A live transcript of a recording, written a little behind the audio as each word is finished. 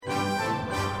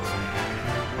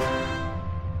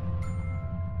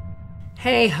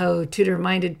Hey ho,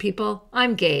 Tudor-minded people.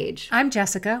 I'm Gage. I'm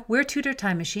Jessica. We're Tudor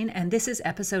Time Machine, and this is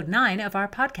episode 9 of our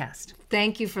podcast.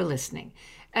 Thank you for listening.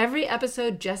 Every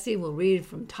episode, Jessie will read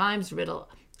from Time's Riddle,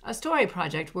 a story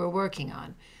project we're working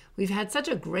on. We've had such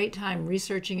a great time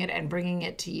researching it and bringing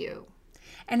it to you.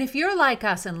 And if you're like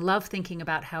us and love thinking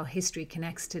about how history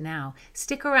connects to now,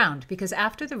 stick around because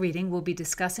after the reading, we'll be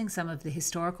discussing some of the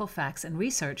historical facts and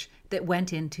research that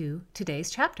went into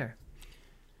today's chapter.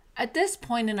 At this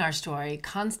point in our story,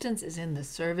 Constance is in the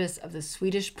service of the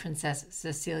Swedish princess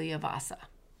Cecilia Vasa.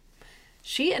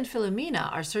 She and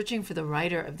Philomena are searching for the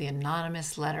writer of the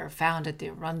anonymous letter found at the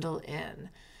Arundel Inn.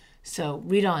 So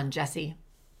read on, Jessie.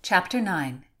 Chapter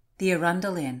 9, The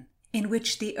Arundel Inn, in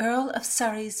which the Earl of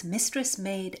Surrey's mistress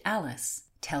maid Alice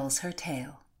tells her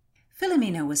tale.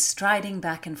 Philomena was striding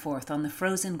back and forth on the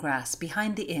frozen grass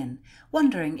behind the inn,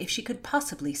 wondering if she could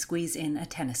possibly squeeze in a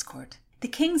tennis court. The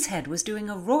King's Head was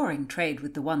doing a roaring trade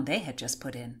with the one they had just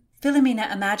put in.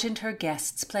 Philomena imagined her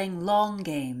guests playing long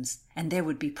games, and there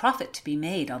would be profit to be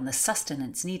made on the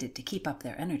sustenance needed to keep up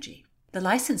their energy. The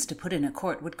license to put in a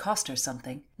court would cost her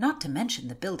something, not to mention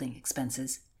the building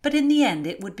expenses. But in the end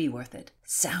it would be worth it.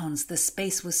 Zounds, the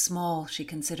space was small, she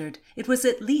considered. It was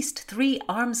at least 3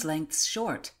 arms' lengths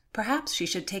short. Perhaps she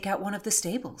should take out one of the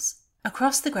stables.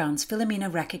 Across the grounds,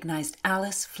 Philomena recognized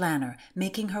Alice Flanner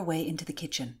making her way into the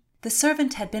kitchen. The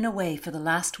servant had been away for the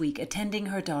last week attending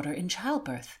her daughter in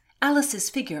childbirth. Alice's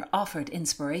figure offered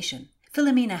inspiration.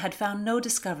 Philomena had found no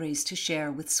discoveries to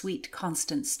share with sweet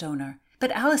Constance Stoner. But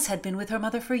Alice had been with her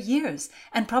mother for years,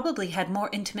 and probably had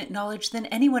more intimate knowledge than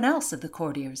anyone else of the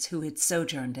courtiers who had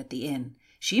sojourned at the inn.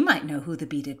 She might know who the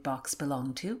beaded box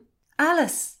belonged to.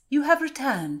 "Alice, you have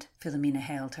returned," Philomena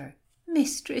hailed her.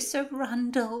 "Mistress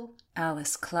Arundel."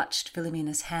 Alice clutched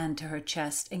Philomena's hand to her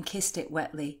chest and kissed it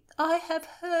wetly. "I have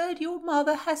heard your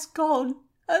mother has gone.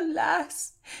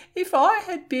 Alas, if I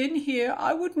had been here,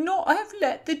 I would not have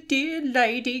let the dear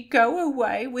lady go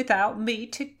away without me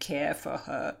to care for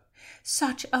her.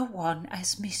 Such a one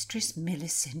as Mistress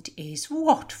Millicent is,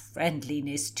 what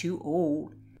friendliness to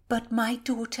all. But my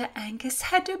daughter Angus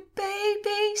had a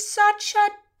baby, such a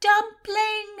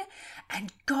dumpling,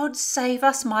 and God save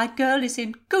us, my girl is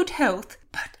in good health.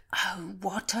 But oh,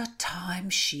 what a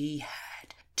time she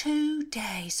had. 2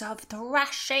 days of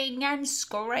thrashing and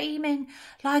screaming,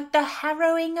 like the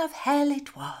harrowing of hell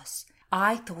it was.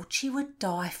 I thought she would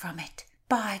die from it.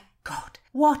 By God,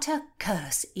 what a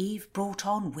curse Eve brought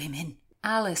on women."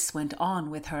 Alice went on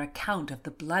with her account of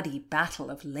the bloody battle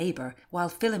of labour, while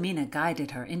Philomena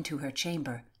guided her into her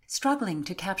chamber. Struggling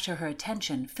to capture her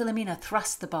attention, Philomena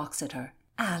thrust the box at her.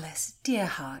 "Alice, dear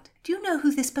heart, do you know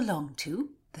who this belonged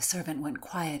to?" The servant went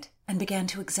quiet and began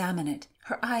to examine it,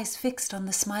 her eyes fixed on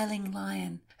the smiling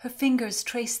lion. Her fingers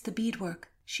traced the beadwork.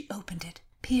 She opened it,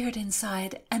 peered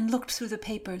inside, and looked through the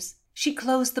papers. She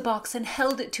closed the box and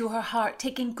held it to her heart,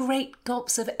 taking great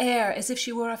gulps of air as if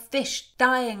she were a fish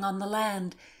dying on the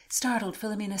land. Startled,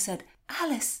 Philomena said,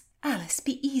 "Alice, Alice,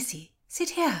 be easy.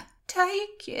 Sit here."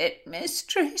 "Take it,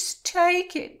 mistress,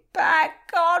 take it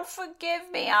back. God forgive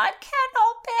me, I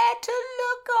cannot bear to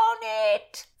look on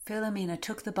it." Philomena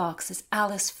took the box as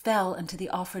Alice fell into the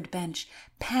offered bench,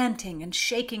 panting and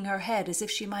shaking her head as if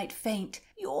she might faint.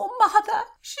 "Your mother,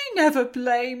 she never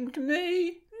blamed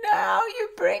me. Now you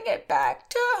bring it back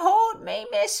to haunt me,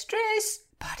 mistress.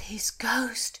 But his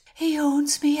ghost, he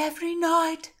haunts me every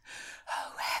night.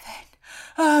 Oh, heaven!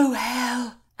 Oh,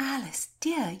 hell!" "Alice,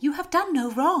 dear, you have done no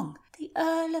wrong." "The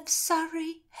Earl of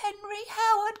Surrey, Henry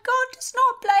Howard, God does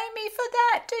not blame me for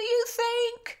that, do you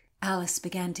think?" Alice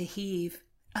began to heave.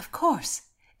 Of course,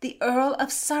 the Earl of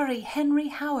Surrey, Henry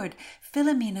Howard.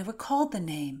 Philomena recalled the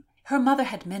name. Her mother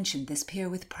had mentioned this peer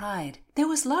with pride. There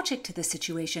was logic to the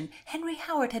situation. Henry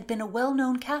Howard had been a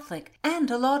well-known Catholic and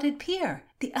a lauded peer.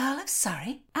 The Earl of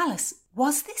Surrey? Alice,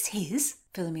 was this his?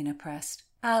 Philomena pressed.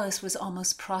 Alice was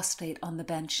almost prostrate on the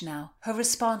bench now, her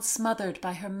response smothered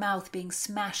by her mouth being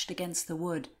smashed against the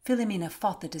wood. Philomena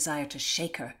fought the desire to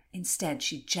shake her. Instead,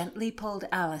 she gently pulled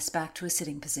Alice back to a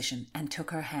sitting position and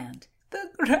took her hand. The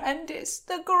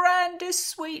grandest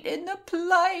suite in the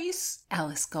place,"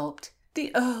 Alice gulped.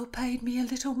 "The Earl paid me a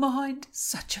little mind.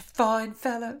 Such a fine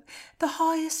fellow. The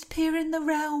highest peer in the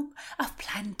realm. Of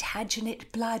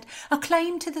Plantagenet blood. A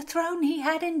claim to the throne he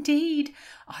had indeed.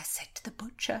 I said to the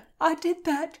butcher, I did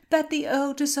that the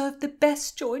Earl deserved the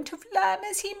best joint of lamb,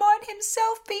 as he might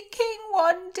himself be king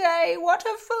one day. What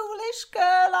a foolish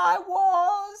girl I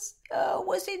was. Earl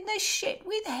was in the shit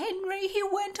with Henry. He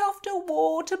went off to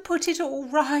war to put it all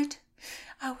right.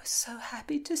 I was so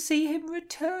happy to see him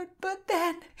return, but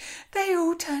then they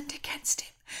all turned against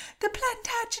him. The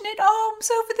Plantagenet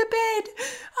arms over the bed.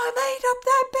 I made up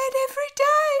that bed every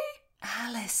day.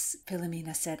 Alice,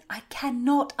 Philomena said, I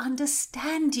cannot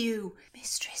understand you.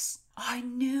 Mistress, I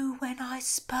knew when I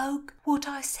spoke what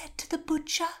I said to the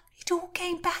butcher. It all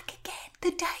came back again.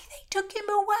 The day they took him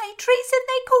away, treason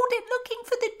they called it, looking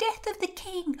for the death of the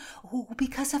king. All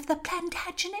because of the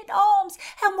Plantagenet arms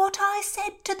and what I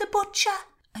said to the butcher.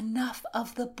 Enough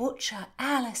of the butcher,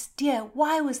 Alice, dear.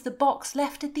 Why was the box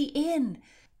left at the inn?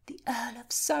 The Earl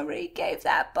of Surrey gave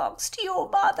that box to your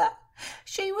mother.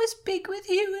 She was big with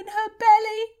you in her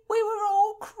belly. We were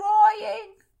all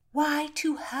crying. Why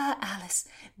to her, Alice?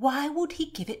 Why would he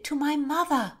give it to my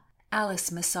mother?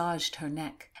 Alice massaged her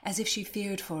neck, as if she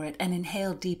feared for it, and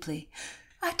inhaled deeply.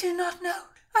 I do not know.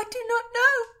 I do not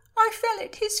know. I fell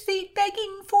at his feet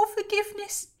begging for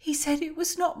forgiveness. He said it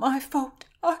was not my fault.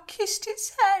 I kissed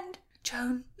his hand.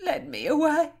 Joan led me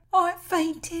away. I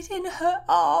fainted in her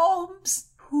arms.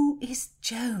 Who is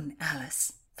Joan,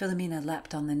 Alice? Philomena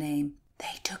leapt on the name.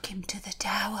 They took him to the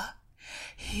Tower.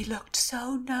 He looked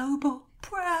so noble,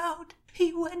 proud.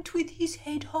 He went with his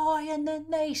head high, and then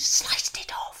they sliced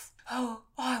it off. Oh,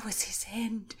 I was his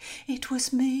end. It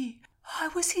was me. I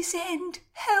was his end.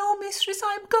 Hell, mistress,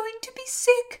 I am going to be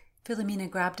sick. Philomena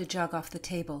grabbed a jug off the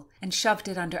table and shoved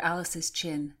it under Alice's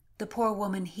chin. The poor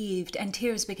woman heaved, and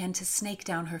tears began to snake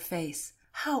down her face.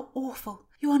 How awful!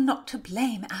 You are not to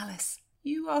blame, Alice.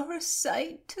 You are a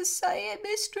saint to say it,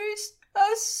 mistress.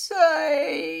 A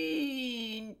saint.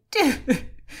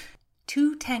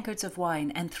 2 tankards of wine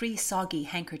and 3 soggy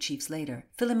handkerchiefs later,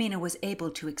 Philomena was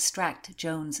able to extract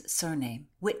Joan's surname,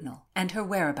 Whitnall, and her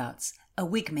whereabouts, a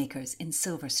wig-maker's in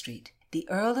Silver Street. The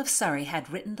Earl of Surrey had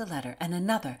written the letter, and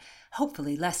another,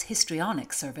 hopefully less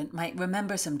histrionic servant might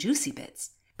remember some juicy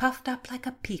bits. Puffed up like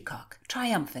a peacock,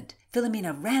 triumphant,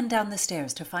 Philomena ran down the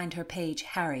stairs to find her page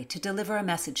Harry to deliver a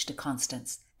message to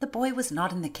Constance. The boy was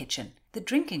not in the kitchen. The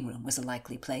drinking room was a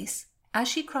likely place. As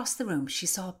she crossed the room, she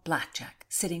saw Blackjack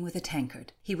sitting with a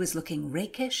tankard. He was looking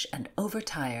rakish and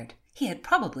overtired. He had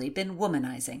probably been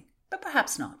womanizing, but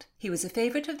perhaps not. He was a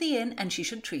favourite of the inn, and she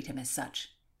should treat him as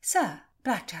such. Sir,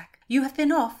 Blackjack, you have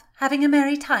been off, having a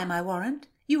merry time, I warrant.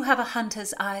 You have a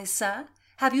hunter's eyes, sir.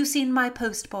 Have you seen my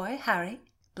postboy, Harry?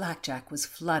 Blackjack was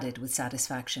flooded with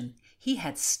satisfaction. He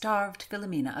had starved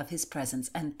Philomena of his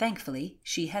presence, and thankfully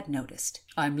she had noticed.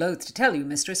 I'm loath to tell you,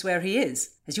 mistress, where he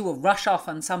is, as you will rush off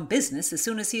on some business as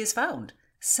soon as he is found.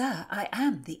 Sir, I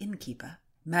am the innkeeper.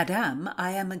 Madame,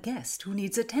 I am a guest who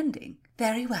needs attending.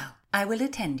 Very well, I will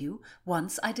attend you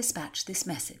once I dispatch this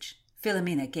message.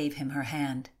 Philomena gave him her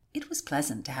hand. It was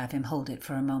pleasant to have him hold it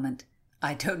for a moment.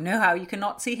 I don't know how you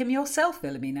cannot see him yourself,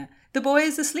 Philomena. The boy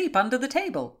is asleep under the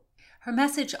table. Her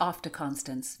message off to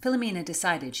Constance, Philomena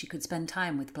decided she could spend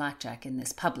time with Blackjack in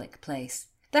this public place.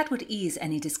 That would ease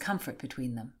any discomfort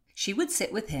between them. She would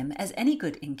sit with him as any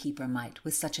good innkeeper might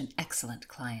with such an excellent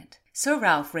client. Sir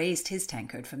Ralph raised his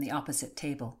tankard from the opposite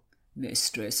table.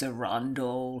 Mistress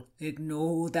Arundel,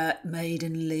 ignore that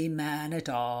maidenly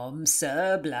man-at-arms,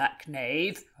 Sir Black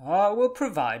Knave. I will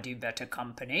provide you better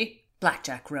company.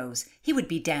 Blackjack rose. He would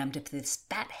be damned if this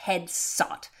fat-head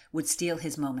sot would steal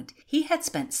his moment. He had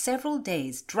spent several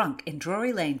days drunk in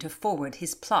Drury Lane to forward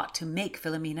his plot to make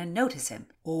Philomena notice him.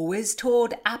 Always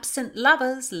toward absent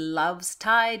lovers, love's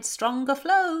tide stronger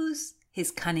flows,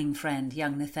 his cunning friend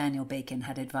young Nathaniel Bacon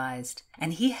had advised,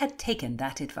 and he had taken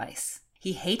that advice.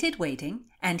 He hated waiting,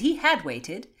 and he had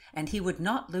waited, and he would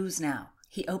not lose now.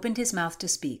 He opened his mouth to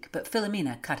speak, but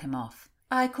Philomena cut him off.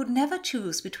 I could never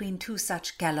choose between 2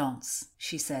 such gallants,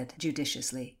 she said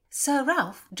judiciously. Sir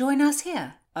Ralph, join us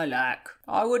here. Alack,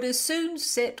 I would as soon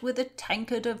sit with a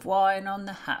tankard of wine on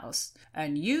the house,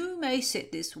 and you may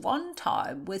sit this one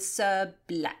time with Sir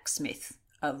Blacksmith,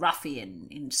 a ruffian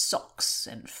in socks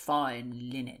and fine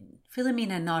linen.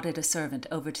 Philomena nodded a servant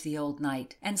over to the old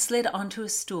knight, and slid onto a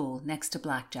stool next to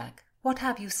Blackjack. What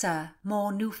have you, sir?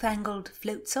 More newfangled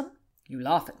flotsam? You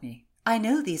laugh at me. I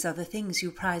know these are the things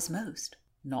you prize most.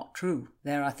 Not true.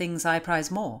 There are things I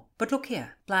prize more. But look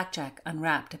here. Blackjack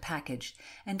unwrapped a package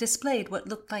and displayed what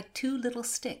looked like 2 little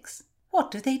sticks.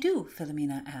 What do they do?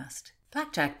 Philomena asked.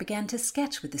 Blackjack began to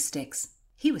sketch with the sticks.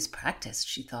 He was practiced,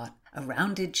 she thought. A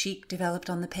rounded cheek developed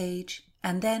on the page,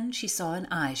 and then she saw an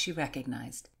eye she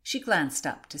recognized. She glanced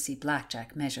up to see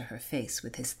Blackjack measure her face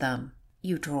with his thumb.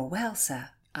 You draw well, sir.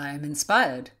 I am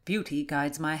inspired. Beauty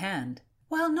guides my hand.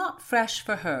 While not fresh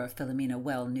for her, Philomena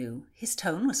well knew, his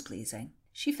tone was pleasing.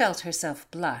 She felt herself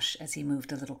blush as he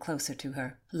moved a little closer to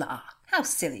her. La, how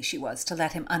silly she was to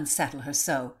let him unsettle her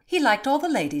so. He liked all the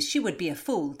ladies. She would be a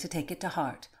fool to take it to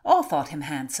heart. All thought him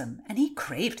handsome, and he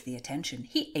craved the attention.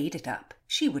 He ate it up.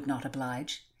 She would not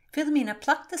oblige. Philomena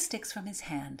plucked the sticks from his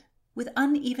hand. With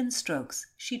uneven strokes,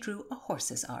 she drew a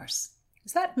horse's arse.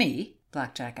 "Is that me?"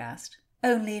 Blackjack asked.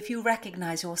 "Only if you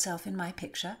recognize yourself in my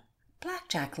picture."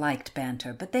 Blackjack liked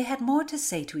banter, but they had more to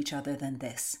say to each other than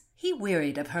this. He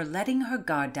wearied of her letting her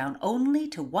guard down only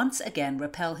to once again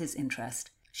repel his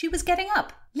interest. She was getting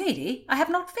up. "Lady, I have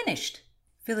not finished."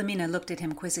 Philomena looked at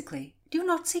him quizzically. "Do you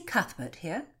not see Cuthbert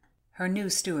here?" Her new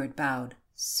steward bowed.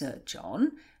 "Sir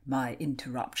John, my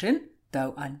interruption,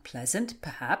 though unpleasant,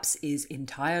 perhaps, is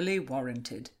entirely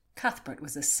warranted." Cuthbert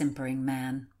was a simpering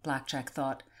man, Blackjack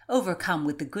thought, overcome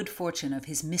with the good fortune of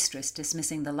his mistress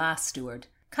dismissing the last steward.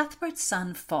 Cuthbert's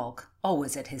son Falk,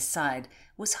 always at his side,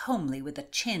 was homely with a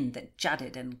chin that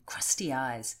jutted and crusty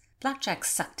eyes. Blackjack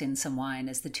sucked in some wine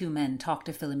as the two men talked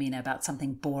to Philomena about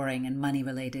something boring and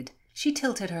money-related. She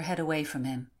tilted her head away from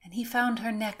him, and he found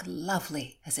her neck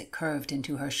lovely as it curved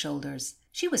into her shoulders.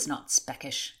 She was not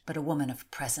speckish, but a woman of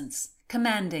presence,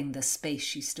 commanding the space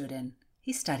she stood in.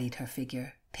 He studied her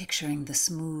figure, picturing the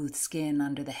smooth skin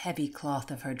under the heavy cloth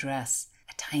of her dress,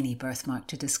 a tiny birthmark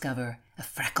to discover, a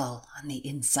freckle on the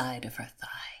inside of her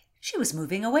thigh. She was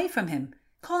moving away from him,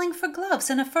 calling for gloves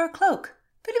and a fur cloak.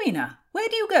 "Philomena, where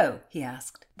do you go?" he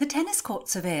asked. "The tennis court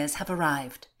surveyors have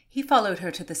arrived." He followed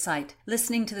her to the site,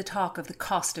 listening to the talk of the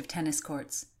cost of tennis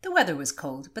courts. The weather was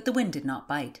cold, but the wind did not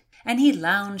bite, and he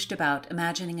lounged about,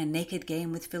 imagining a naked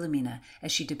game with Philomena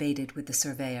as she debated with the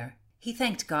surveyor. He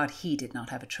thanked God he did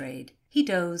not have a trade. He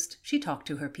dozed, she talked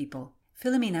to her people.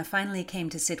 Philomena finally came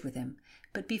to sit with him,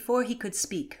 but before he could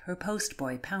speak, her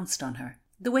postboy pounced on her.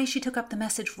 The way she took up the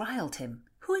message riled him.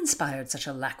 Who inspired such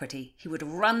alacrity? He would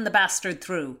run the bastard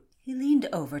through. He leaned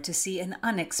over to see an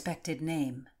unexpected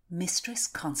name. Mistress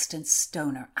Constance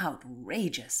Stoner.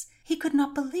 Outrageous. He could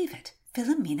not believe it.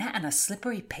 Philomena and a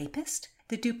slippery papist?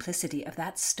 The duplicity of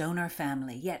that Stoner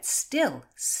family. Yet still,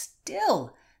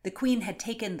 the Queen had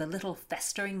taken the little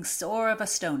festering sore of a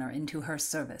Stoner into her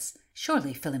service.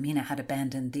 Surely Philomena had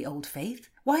abandoned the old faith.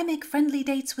 Why make friendly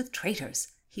dates with traitors?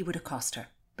 He would accost her.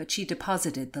 But she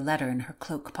deposited the letter in her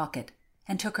cloak pocket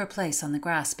and took her place on the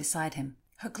grass beside him.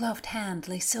 Her gloved hand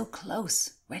lay so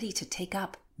close, ready to take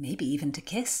up, maybe even to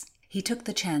kiss. He took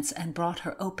the chance and brought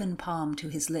her open palm to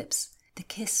his lips. The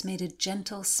kiss made a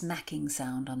gentle smacking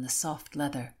sound on the soft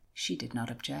leather. She did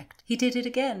not object. He did it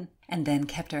again, and then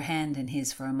kept her hand in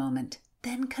his for a moment.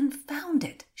 Then, confound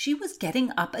it, she was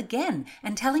getting up again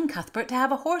and telling Cuthbert to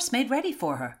have a horse made ready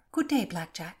for her. "Good day,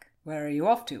 Blackjack." "Where are you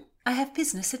off to?" "I have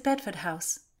business at Bedford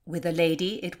House." "With a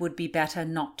lady it would be better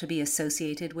not to be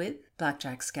associated with?"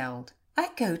 Blackjack scowled. "I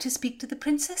go to speak to the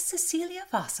Princess Cecilia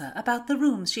Vasa about the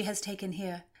rooms she has taken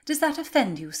here. Does that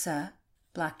offend you, sir?"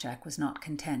 Blackjack was not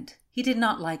content. He did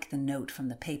not like the note from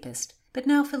the papist, but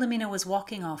now Philomena was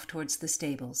walking off towards the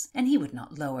stables, and he would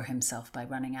not lower himself by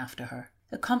running after her.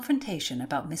 A confrontation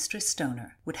about Mistress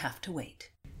Stoner would have to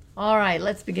wait. All right,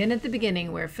 let's begin at the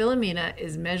beginning where Philomena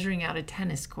is measuring out a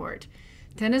tennis court.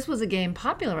 Tennis was a game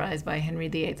popularized by Henry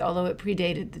VIII, although it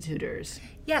predated the Tudors.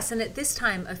 Yes, and at this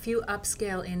time, a few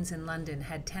upscale inns in London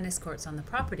had tennis courts on the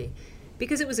property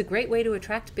because it was a great way to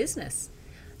attract business.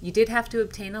 You did have to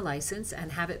obtain a license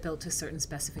and have it built to certain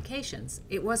specifications.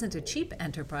 It wasn't a cheap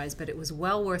enterprise, but it was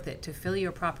well worth it to fill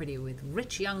your property with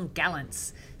rich young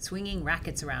gallants swinging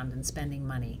rackets around and spending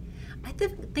money. I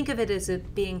think of it as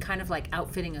being kind of like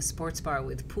outfitting a sports bar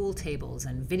with pool tables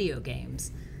and video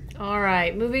games. All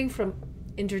right, moving from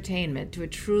entertainment to a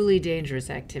truly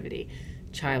dangerous activity,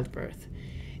 childbirth.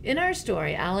 In our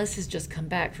story, Alice has just come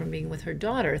back from being with her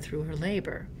daughter through her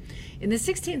labor. In the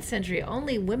 16th century,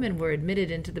 only women were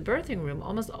admitted into the birthing room.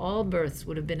 Almost all births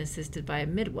would have been assisted by a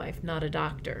midwife, not a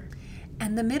doctor.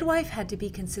 And the midwife had to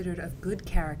be considered of good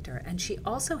character, and she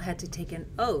also had to take an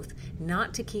oath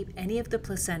not to keep any of the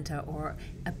placenta or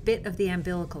a bit of the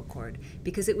umbilical cord,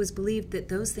 because it was believed that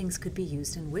those things could be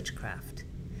used in witchcraft.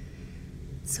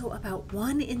 So about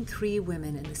 1 in 3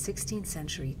 women in the 16th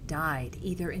century died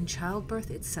either in childbirth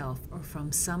itself or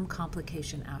from some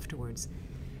complication afterwards.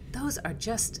 Those are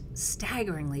just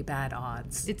staggeringly bad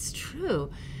odds. It's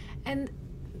true. And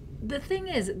the thing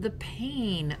is, the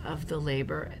pain of the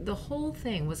labor, the whole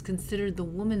thing was considered the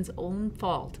woman's own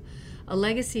fault, a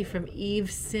legacy from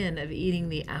Eve's sin of eating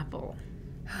the apple.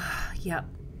 Yep.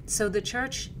 So the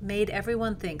church made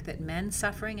everyone think that men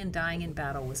suffering and dying in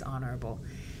battle was honorable.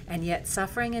 And yet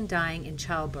suffering and dying in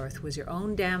childbirth was your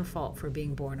own damn fault for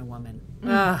being born a woman.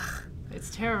 Ugh.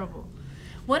 It's terrible.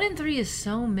 1 in 3 is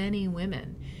so many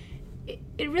women.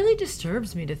 It really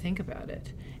disturbs me to think about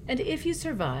it. And if you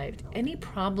survived, any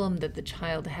problem that the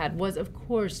child had was, of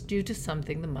course, due to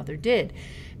something the mother did.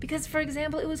 Because, for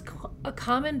example, it was a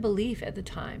common belief at the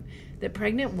time that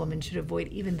pregnant women should avoid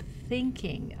even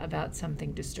thinking about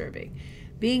something disturbing.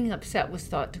 Being upset was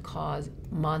thought to cause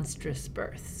monstrous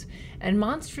births. And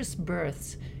monstrous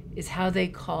births is how they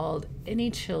called any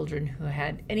children who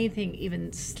had anything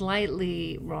even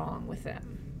slightly wrong with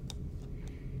them.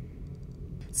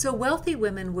 So wealthy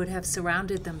women would have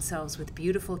surrounded themselves with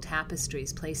beautiful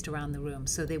tapestries placed around the room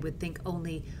so they would think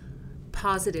only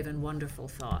positive and wonderful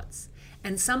thoughts.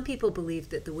 And some people believed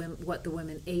that what the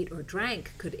women ate or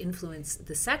drank could influence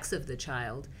the sex of the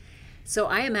child. So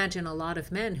I imagine a lot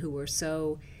of men who were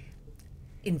so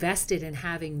invested in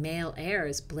having male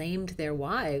heirs blamed their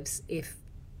wives if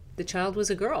the child was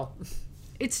a girl.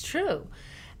 It's true.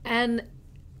 And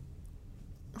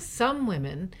some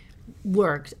women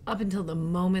worked up until the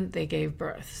moment they gave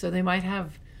birth. So they might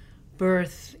have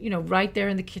birth, right there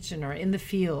in the kitchen or in the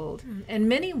field. And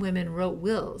many women wrote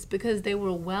wills because they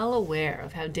were well aware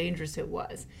of how dangerous it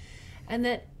was and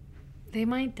that they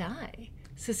might die.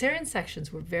 Cesarean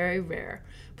sections were very rare,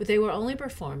 but they were only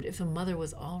performed if the mother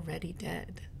was already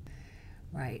dead.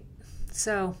 Right.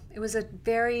 So it was a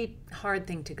very hard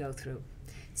thing to go through.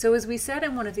 So as we said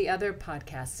in one of the other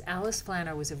podcasts, Alice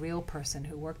Flanner was a real person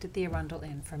who worked at the Arundel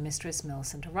Inn for Mistress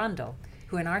Millicent Arundel,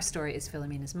 who in our story is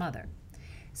Philomena's mother.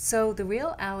 So the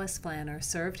real Alice Flanner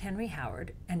served Henry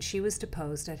Howard, and she was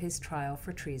deposed at his trial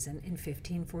for treason in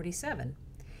 1547.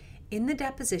 In the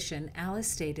deposition, Alice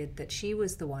stated that she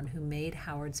was the one who made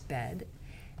Howard's bed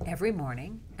every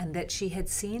morning and that she had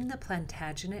seen the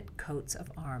Plantagenet coats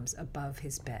of arms above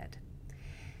his bed.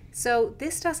 So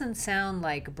this doesn't sound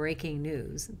like breaking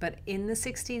news, but in the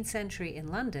 16th century in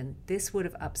London, this would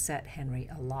have upset Henry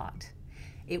a lot.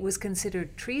 It was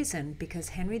considered treason because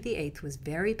Henry VIII was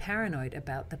very paranoid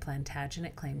about the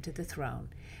Plantagenet claim to the throne,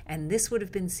 and this would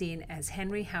have been seen as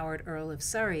Henry Howard, Earl of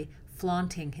Surrey,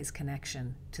 flaunting his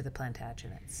connection to the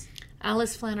Plantagenets.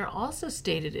 Alice Flanner also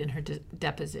stated in her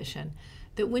deposition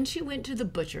that when she went to the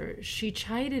butcher, she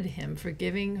chided him for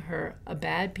giving her a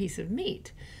bad piece of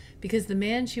meat, because the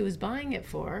man she was buying it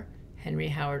for, Henry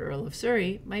Howard, Earl of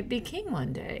Surrey, might be king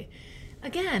one day.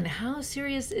 Again, how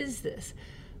serious is this?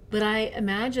 But I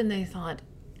imagine they thought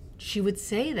she would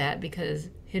say that because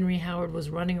Henry Howard was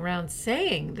running around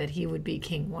saying that he would be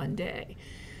king one day.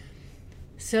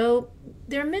 So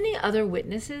there are many other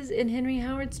witnesses in Henry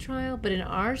Howard's trial, but in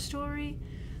our story,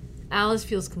 Alice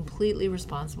feels completely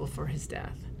responsible for his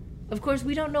death. Of course,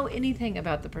 we don't know anything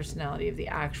about the personality of the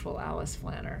actual Alice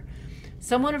Flanner.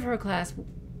 Someone of her class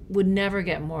would never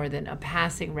get more than a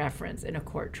passing reference in a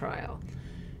court trial.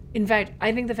 In fact,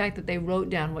 I think the fact that they wrote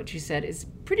down what she said is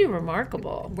pretty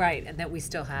remarkable. Right, and that we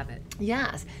still have it.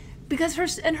 Yes, because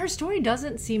her story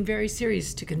doesn't seem very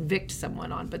serious to convict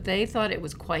someone on, but they thought it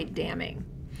was quite damning.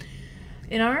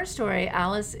 In our story,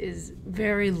 Alice is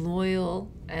very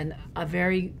loyal and a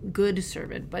very good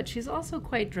servant, but she's also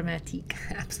quite dramatique.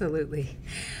 Absolutely.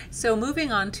 So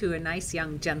moving on to a nice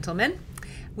young gentleman.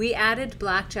 We added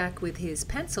Blackjack with his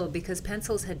pencil because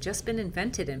pencils had just been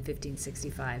invented in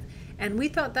 1565, and we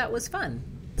thought that was fun.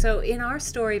 So in our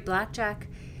story, Blackjack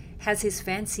has his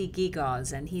fancy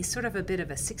gewgaws, and he's sort of a bit of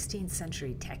a 16th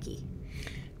century techie.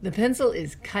 The pencil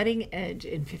is cutting edge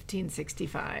in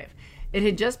 1565. It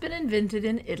had just been invented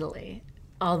in Italy,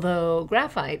 although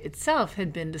graphite itself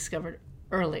had been discovered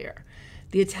earlier.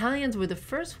 The Italians were the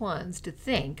first ones to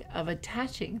think of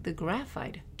attaching the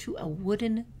graphite to a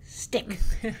wooden stick.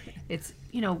 It's,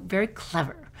 very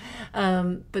clever.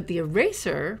 But the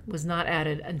eraser was not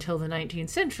added until the 19th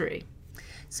century.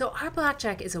 So our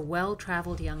Blackjack is a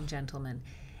well-traveled young gentleman,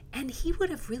 and he would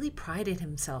have really prided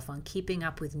himself on keeping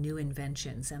up with new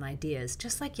inventions and ideas,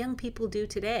 just like young people do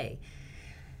today.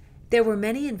 There were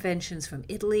many inventions from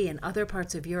Italy and other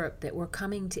parts of Europe that were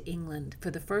coming to England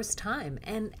for the first time,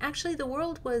 and actually the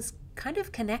world was kind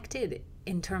of connected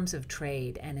in terms of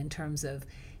trade and in terms of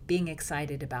being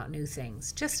excited about new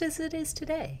things, just as it is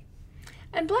today.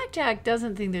 And Blackjack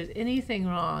doesn't think there's anything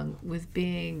wrong with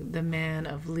being the man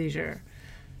of leisure.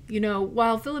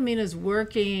 While Philomena's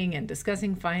working and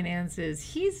discussing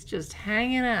finances, he's just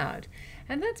hanging out.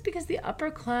 And that's because the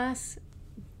upper class,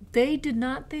 they did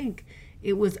not think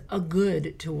it was a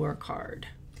good to work hard.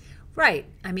 Right.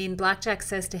 I mean, Blackjack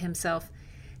says to himself,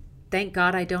 thank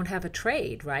God I don't have a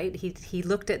trade, right? He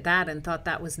looked at that and thought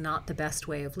that was not the best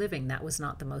way of living. That was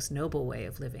not the most noble way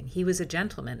of living. He was a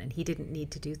gentleman and he didn't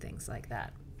need to do things like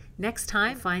that. Next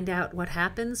time, find out what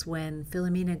happens when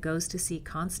Philomena goes to see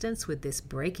Constance with this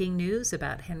breaking news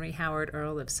about Henry Howard,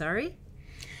 Earl of Surrey.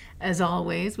 As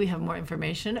always, we have more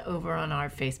information over on our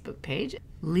Facebook page.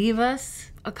 Leave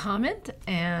us a comment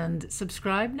and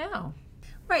subscribe now.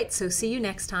 Right, so see you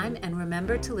next time, and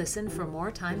remember to listen for more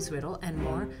Times Riddle and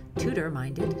more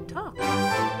Tudor-minded talk.